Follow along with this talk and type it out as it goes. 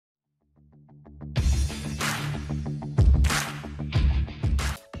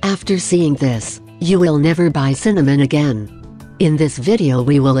After seeing this, you will never buy cinnamon again. In this video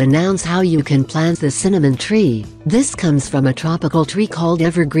we will announce how you can plant the cinnamon tree. This comes from a tropical tree called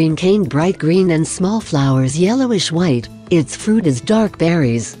evergreen cane, bright green and small flowers yellowish white. Its fruit is dark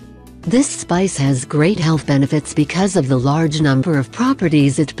berries. This spice has great health benefits because of the large number of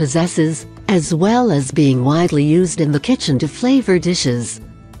properties it possesses, as well as being widely used in the kitchen to flavor dishes.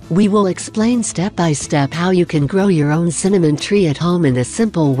 We will explain step by step how you can grow your own cinnamon tree at home in a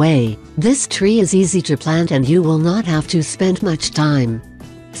simple way. This tree is easy to plant and you will not have to spend much time.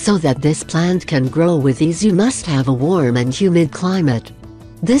 So that this plant can grow with ease, you must have a warm and humid climate.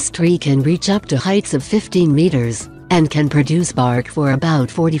 This tree can reach up to heights of 15 meters, and can produce bark for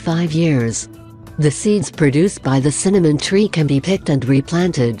about 45 years. The seeds produced by the cinnamon tree can be picked and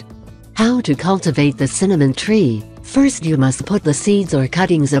replanted. How to cultivate the cinnamon tree? First, you must put the seeds or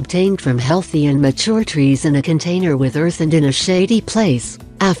cuttings obtained from healthy and mature trees in a container with earth and in a shady place.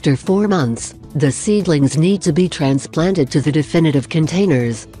 After 4 months, the seedlings need to be transplanted to the definitive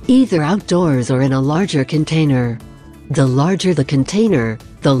containers, either outdoors or in a larger container. The larger the container,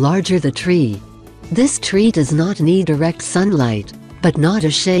 the larger the tree. This tree does not need direct sunlight, but not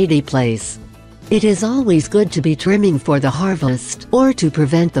a shady place. It is always good to be trimming for the harvest or to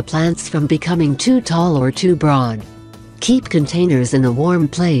prevent the plants from becoming too tall or too broad. Keep containers in a warm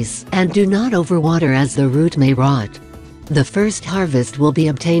place and do not overwater as the root may rot. The first harvest will be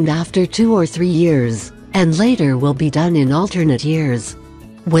obtained after 2 or 3 years, and later will be done in alternate years.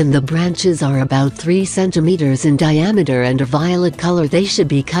 When the branches are about 3 centimeters in diameter and a violet color, they should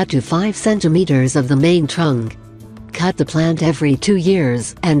be cut to 5 centimeters of the main trunk. Cut the plant every 2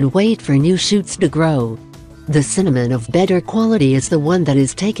 years and wait for new shoots to grow. The cinnamon of better quality is the one that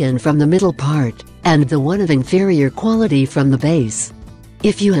is taken from the middle part, and the one of inferior quality from the base.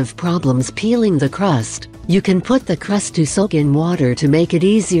 If you have problems peeling the crust, you can put the crust to soak in water to make it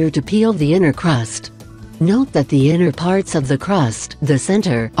easier to peel the inner crust. Note that the inner parts of the crust, the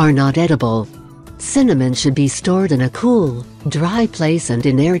center, are not edible. Cinnamon should be stored in a cool, dry place and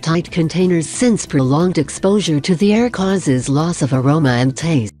in airtight containers, since prolonged exposure to the air causes loss of aroma and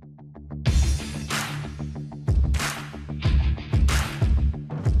taste.